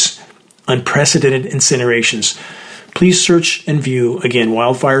for these unprecedented incinerations. Please search and view, again,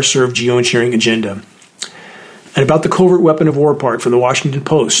 Wildfire Serve Geoengineering Agenda. And about the covert weapon of war part from the Washington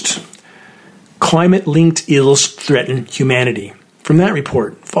Post. Climate-linked ills threaten humanity. From that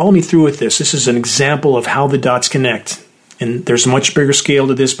report, follow me through with this. This is an example of how the dots connect. And there's a much bigger scale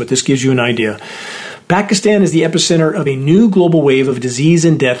to this, but this gives you an idea. Pakistan is the epicenter of a new global wave of disease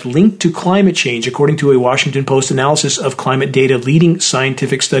and death linked to climate change, according to a Washington Post analysis of climate data, leading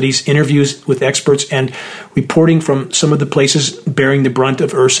scientific studies, interviews with experts, and reporting from some of the places bearing the brunt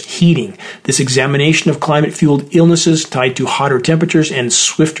of Earth's heating. This examination of climate-fueled illnesses tied to hotter temperatures and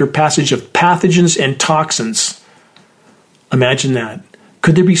swifter passage of pathogens and toxins. Imagine that.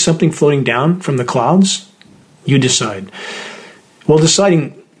 Could there be something floating down from the clouds? You decide. While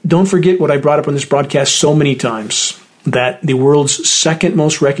deciding, don't forget what I brought up on this broadcast so many times, that the world's second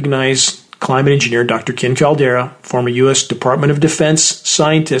most recognized climate engineer, Dr. Ken Caldera, former U.S. Department of Defense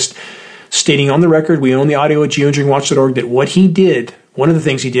scientist, stating on the record, we own the audio at geoengineeringwatch.org, that what he did, one of the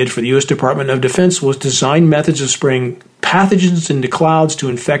things he did for the U.S. Department of Defense was design methods of spraying pathogens into clouds to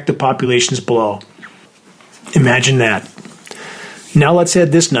infect the populations below. Imagine that. Now let's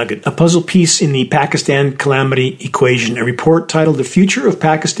add this nugget, a puzzle piece in the Pakistan calamity equation, a report titled The Future of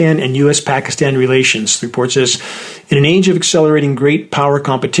Pakistan and U.S.-Pakistan Relations. The report says, in an age of accelerating great power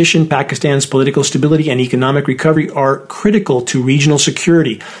competition, Pakistan's political stability and economic recovery are critical to regional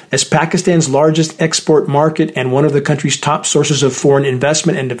security. As Pakistan's largest export market and one of the country's top sources of foreign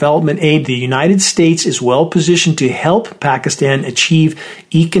investment and development aid, the United States is well positioned to help Pakistan achieve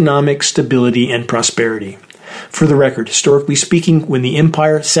economic stability and prosperity. For the record, historically speaking, when the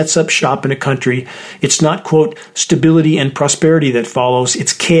empire sets up shop in a country, it's not, quote, stability and prosperity that follows,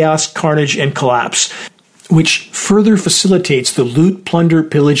 it's chaos, carnage, and collapse, which further facilitates the loot, plunder,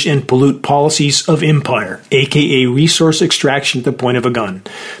 pillage, and pollute policies of empire, aka resource extraction at the point of a gun.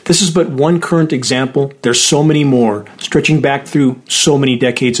 This is but one current example. There's so many more, stretching back through so many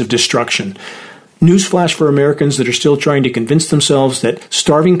decades of destruction. Newsflash for Americans that are still trying to convince themselves that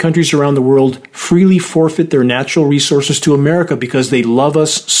starving countries around the world freely forfeit their natural resources to America because they love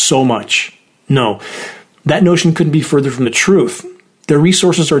us so much. No, that notion couldn't be further from the truth. Their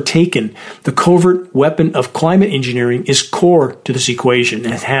resources are taken. The covert weapon of climate engineering is core to this equation,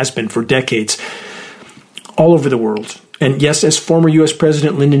 and it has been for decades all over the world. And yes, as former U.S.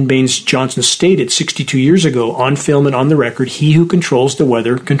 President Lyndon Baines Johnson stated 62 years ago on film and on the record, he who controls the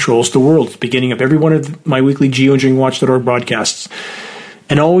weather controls the world. At the beginning of every one of my weekly geoengineeringwatch.org broadcasts.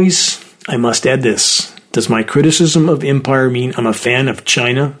 And always, I must add this. Does my criticism of empire mean I'm a fan of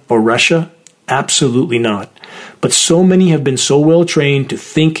China or Russia? Absolutely not. But so many have been so well trained to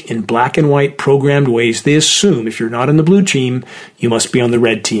think in black and white programmed ways, they assume if you're not on the blue team, you must be on the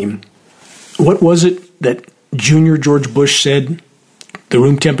red team. What was it that Junior George Bush said, the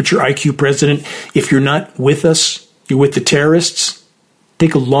room temperature IQ president, if you're not with us, you're with the terrorists?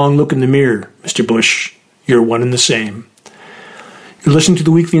 Take a long look in the mirror, Mr. Bush. You're one and the same. You're listening to the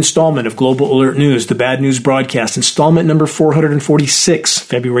weekly installment of Global Alert News, the Bad News Broadcast, installment number 446,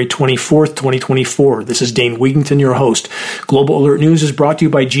 February 24th, 2024. This is Dane Wigington, your host. Global Alert News is brought to you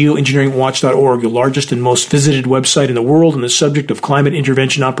by geoengineeringwatch.org, the largest and most visited website in the world on the subject of climate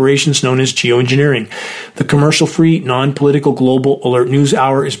intervention operations known as geoengineering. The commercial-free, non-political Global Alert News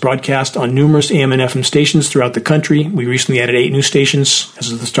Hour is broadcast on numerous AM and FM stations throughout the country. We recently added 8 new stations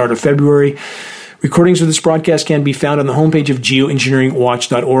as of the start of February. Recordings of this broadcast can be found on the homepage of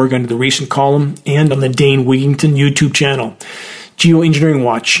geoengineeringwatch.org under the recent column and on the Dane Wigington YouTube channel. Geoengineering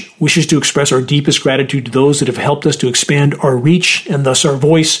Watch wishes to express our deepest gratitude to those that have helped us to expand our reach and thus our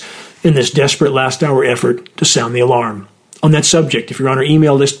voice in this desperate last-hour effort to sound the alarm. On that subject, if you're on our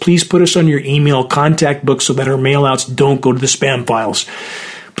email list, please put us on your email contact book so that our mailouts don't go to the spam files.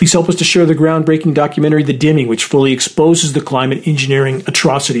 Please help us to share the groundbreaking documentary, The Dimming, which fully exposes the climate engineering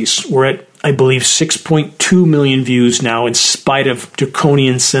atrocities. We're at, I believe, 6.2 million views now in spite of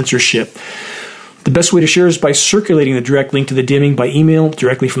draconian censorship. The best way to share is by circulating the direct link to The Dimming by email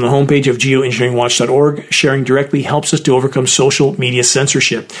directly from the homepage of geoengineeringwatch.org. Sharing directly helps us to overcome social media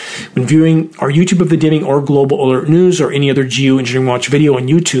censorship. When viewing our YouTube of The Dimming or Global Alert News or any other Geoengineering Watch video on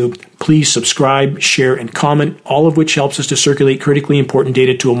YouTube, please subscribe, share, and comment, all of which helps us to circulate critically important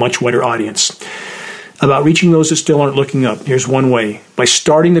data to a much wider audience. About reaching those that still aren't looking up, here's one way. By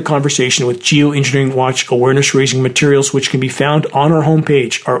starting the conversation with Geoengineering Watch awareness-raising materials, which can be found on our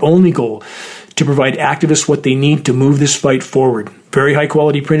homepage. Our only goal, to provide activists what they need to move this fight forward. Very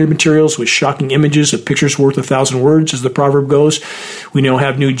high-quality printed materials with shocking images, a picture's worth 1,000 words, as the proverb goes. We now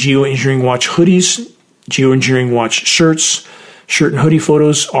have new Geoengineering Watch hoodies, Geoengineering Watch shirts. Shirt and hoodie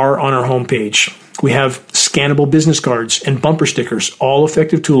photos are on our homepage. We have scannable business cards and bumper stickers, all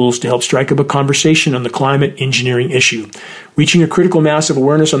effective tools to help strike up a conversation on the climate engineering issue. Reaching a critical mass of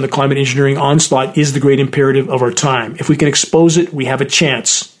awareness on the climate engineering onslaught is the great imperative of our time. If we can expose it, we have a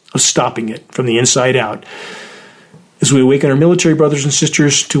chance of stopping it from the inside out as we awaken our military brothers and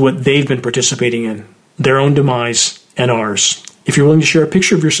sisters to what they've been participating in, their own demise and ours. If you're willing to share a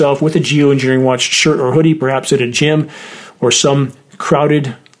picture of yourself with a Geoengineering Watch shirt or hoodie, perhaps at a gym or some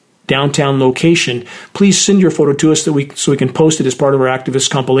crowded downtown location, please send your photo to us so we can post it as part of our activist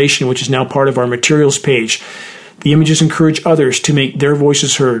compilation, which is now part of our materials page. The images encourage others to make their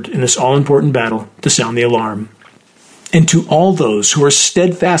voices heard in this all-important battle to sound the alarm. And to all those who are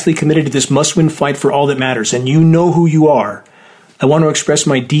steadfastly committed to this must-win fight for all that matters, and you know who you are, I want to express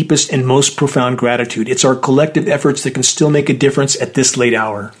my deepest and most profound gratitude. It's our collective efforts that can still make a difference at this late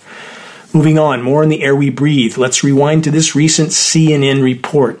hour. Moving on, more in the air we breathe. Let's rewind to this recent CNN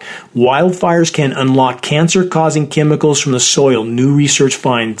report. Wildfires can unlock cancer-causing chemicals from the soil. New research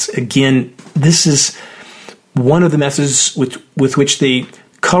finds. Again, this is one of the methods with which they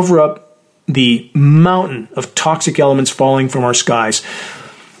cover up the mountain of toxic elements falling from our skies.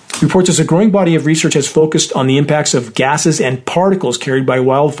 Reports as a growing body of research has focused on the impacts of gases and particles carried by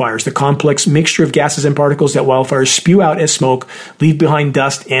wildfires. The complex mixture of gases and particles that wildfires spew out as smoke leave behind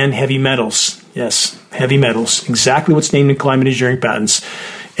dust and heavy metals. Yes, heavy metals. Exactly what's named in climate engineering patents.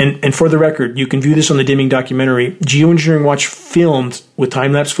 And for the record, you can view this on the Dimming documentary. Geoengineering Watch filmed with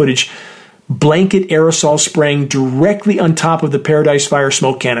time-lapse footage blanket aerosol spraying directly on top of the Paradise Fire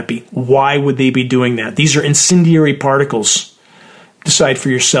smoke canopy. Why would they be doing that? These are incendiary particles. Decide for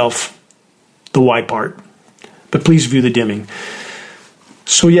yourself the why part. But please view the Dimming.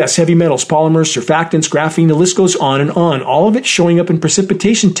 So yes, heavy metals, polymers, surfactants, graphene, the list goes on and on. All of it showing up in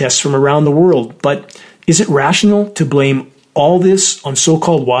precipitation tests from around the world. But is it rational to blame all this on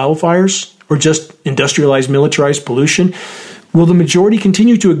so-called wildfires or just industrialized, militarized pollution? Will the majority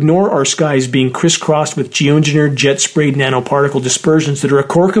continue to ignore our skies being crisscrossed with geoengineered jet-sprayed nanoparticle dispersions that are a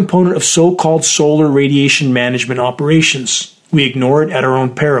core component of so-called solar radiation management operations? We ignore it at our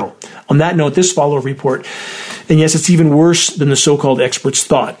own peril. On that note, this follow-up report, and yes, it's even worse than the so-called experts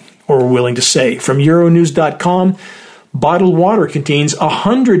thought or were willing to say. From Euronews.com, bottled water contains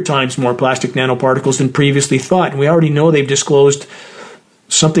 100 times more plastic nanoparticles than previously thought. And we already know they've disclosed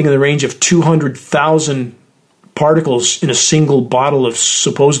something in the range of 200,000 particles in a single bottle of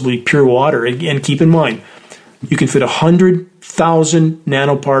supposedly pure water. And keep in mind, you can fit 100,000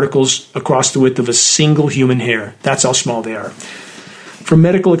 nanoparticles across the width of a single human hair. That's how small they are. From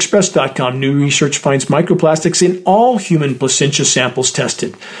MedicalExpress.com, new research finds microplastics in all human placentia samples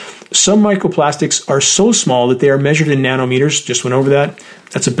tested. Some microplastics are so small that they are measured in nanometers, just went over that,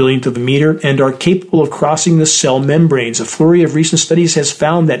 that's a billionth of a meter, and are capable of crossing the cell membranes. A flurry of recent studies has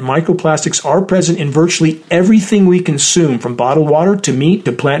found that microplastics are present in virtually everything we consume, from bottled water to meat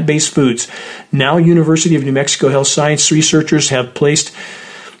to plant-based foods. Now, University of New Mexico Health Science researchers have placed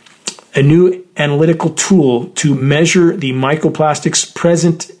a new analytical tool to measure the microplastics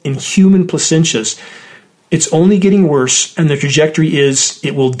present in human placentas. It's only getting worse, and the trajectory is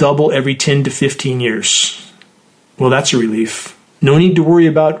it will double every 10 to 15 years. Well, that's a relief. No need to worry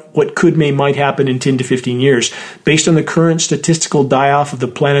about what might happen in 10 to 15 years. Based on the current statistical die-off of the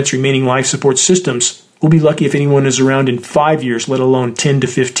planet's remaining life support systems, we'll be lucky if anyone is around in 5 years, let alone 10 to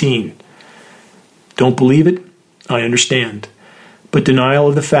 15. Don't believe it? I understand. But denial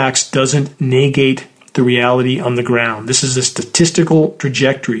of the facts doesn't negate the reality on the ground. This is a statistical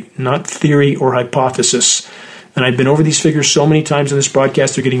trajectory, not theory or hypothesis. And I've been over these figures so many times in this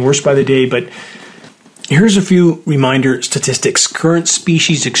broadcast, they're getting worse by the day, but Here's a few reminder statistics. Current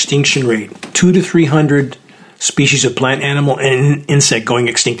species extinction rate, 200 to 300 species of plant, animal, and insect going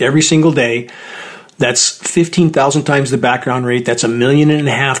extinct every single day. That's 15,000 times the background rate. That's 1.5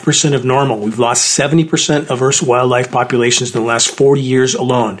 million% of normal. We've lost 70% of Earth's wildlife populations in the last 40 years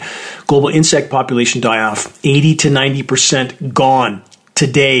alone. Global insect population die-off, 80 to 90% gone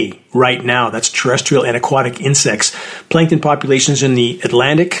today, right now. That's terrestrial and aquatic insects. Plankton populations in the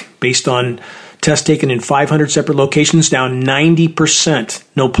Atlantic, based on tests taken in 500 separate locations, down 90%.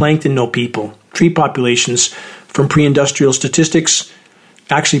 No plankton, no people. Tree populations, from pre-industrial statistics,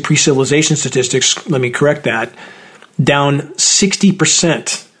 actually pre-civilization statistics, let me correct that, down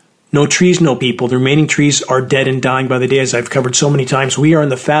 60%. No trees, no people. The remaining trees are dead and dying by the day, as I've covered so many times. We are on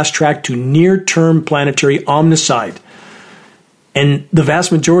the fast track to near-term planetary omnicide. And the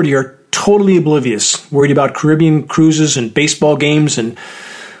vast majority are totally oblivious, worried about Caribbean cruises and baseball games and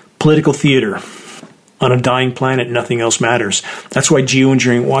political theater. On a dying planet, nothing else matters. That's why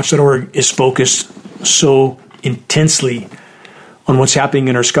geoengineeringwatch.org is focused so intensely on what's happening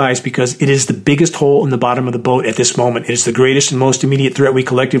in our skies, because it is the biggest hole in the bottom of the boat at this moment. It is the greatest and most immediate threat we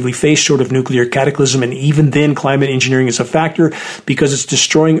collectively face, short of nuclear cataclysm, and even then climate engineering is a factor because it's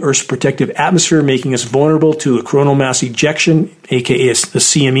destroying Earth's protective atmosphere, making us vulnerable to a coronal mass ejection, aka the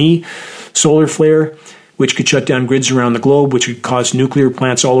CME, solar flare, which could shut down grids around the globe, which would cause nuclear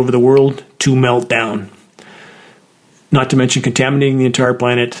plants all over the world to melt down. Not to mention contaminating the entire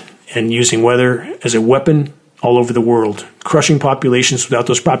planet and using weather as a weapon all over the world, crushing populations without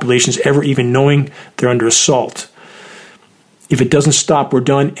those populations ever even knowing they're under assault. If it doesn't stop, we're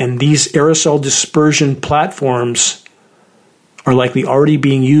done, and these aerosol dispersion platforms are likely already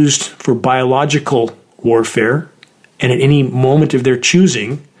being used for biological warfare, and at any moment of their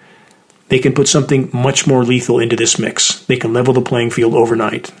choosing, they can put something much more lethal into this mix. They can level the playing field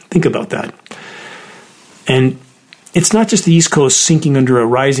overnight. Think about that. And it's not just the East Coast sinking under a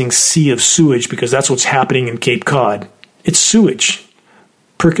rising sea of sewage, because that's what's happening in Cape Cod. It's sewage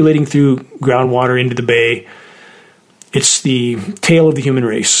percolating through groundwater into the bay. It's the tail of the human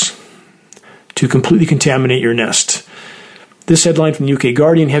race to completely contaminate your nest. This headline from the UK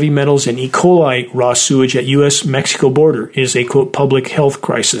Guardian: heavy metals and E. coli raw sewage at U.S.-Mexico border is a, quote, public health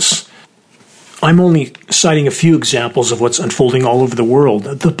crisis. I'm only citing a few examples of what's unfolding all over the world.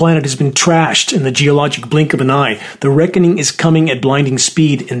 The planet has been trashed in the geologic blink of an eye. The reckoning is coming at blinding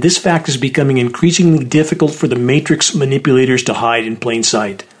speed, and this fact is becoming increasingly difficult for the matrix manipulators to hide in plain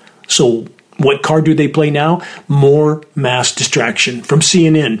sight. So, what card do they play now? More mass distraction. From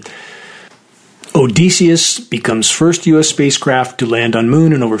CNN: Odysseus becomes first U.S. spacecraft to land on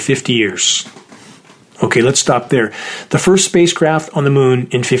Moon in over 50 years. Okay, let's stop there. The first spacecraft on the Moon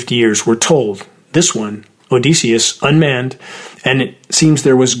in 50 years, we're told. This one, Odysseus, unmanned, and it seems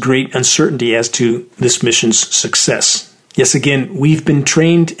there was great uncertainty as to this mission's success. Yes, again, we've been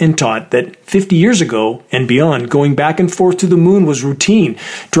trained and taught that 50 years ago and beyond, going back and forth to the Moon was routine.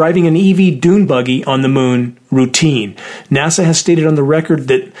 Driving an EV dune buggy on the Moon, routine. NASA has stated on the record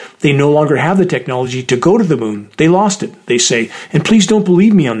that they no longer have the technology to go to the Moon. They lost it, they say. And please don't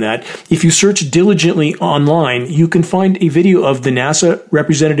believe me on that. If you search diligently online, you can find a video of the NASA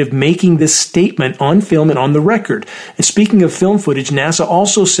representative making this statement on film and on the record. And speaking of film footage, NASA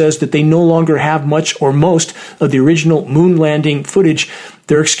also says that they no longer have much or most of the original moon landing footage.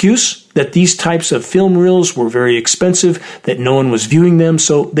 Their excuse? That these types of film reels were very expensive, that no one was viewing them,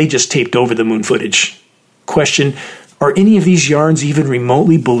 so they just taped over the moon footage. Question: are any of these yarns even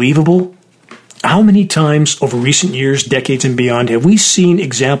remotely believable? How many times over recent years, decades and beyond, have we seen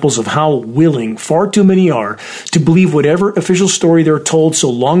examples of how willing far too many are to believe whatever official story they're told, so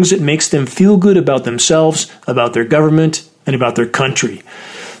long as it makes them feel good about themselves, about their government, and about their country?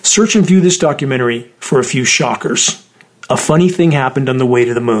 Search and view this documentary for a few shockers. A funny thing happened on the way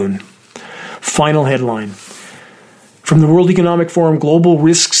to the Moon. Final headline. From the World Economic Forum Global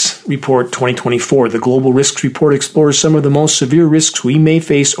Risks Report 2024, the Global Risks Report explores some of the most severe risks we may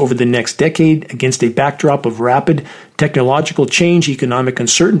face over the next decade against a backdrop of rapid technological change, economic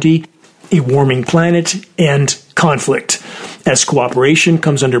uncertainty, a warming planet, and conflict. As cooperation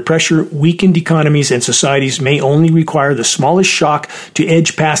comes under pressure, weakened economies and societies may only require the smallest shock to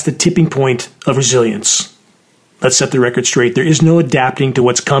edge past the tipping point of resilience. Let's set the record straight. There is no adapting to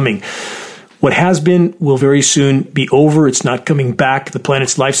what's coming. What has been will very soon be over. It's not coming back. The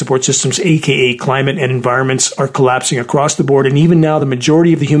planet's life support systems, aka climate and environments, are collapsing across the board. And even now, the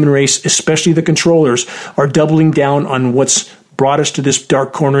majority of the human race, especially the controllers, are doubling down on what's brought us to this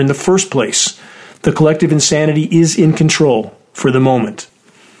dark corner in the first place. The collective insanity is in control for the moment.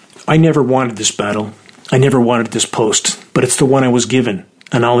 I never wanted this battle. I never wanted this post, but it's the one I was given,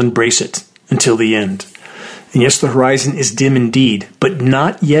 and I'll embrace it until the end. And yes, the horizon is dim indeed, but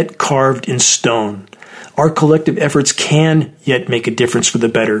not yet carved in stone. Our collective efforts can yet make a difference for the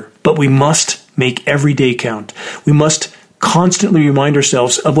better, but we must make every day count. We must constantly remind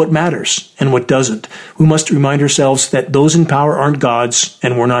ourselves of what matters and what doesn't. We must remind ourselves that those in power aren't gods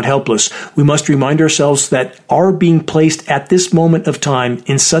and we're not helpless. We must remind ourselves that our being placed at this moment of time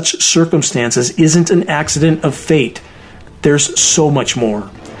in such circumstances isn't an accident of fate. There's so much more.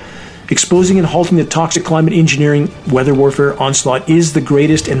 Exposing and halting the toxic climate engineering weather warfare onslaught is the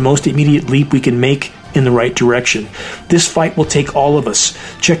greatest and most immediate leap we can make in the right direction. This fight will take all of us.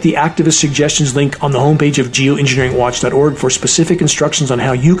 Check the activist suggestions link on the homepage of geoengineeringwatch.org for specific instructions on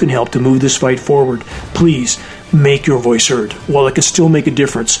how you can help to move this fight forward. Please make your voice heard. While it can still make a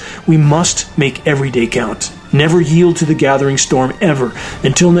difference, we must make every day count. Never yield to the gathering storm, ever.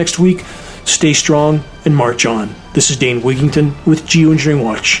 Until next week, stay strong and march on. This is Dane Wigington with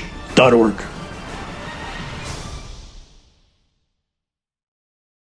geoengineeringwatch.org.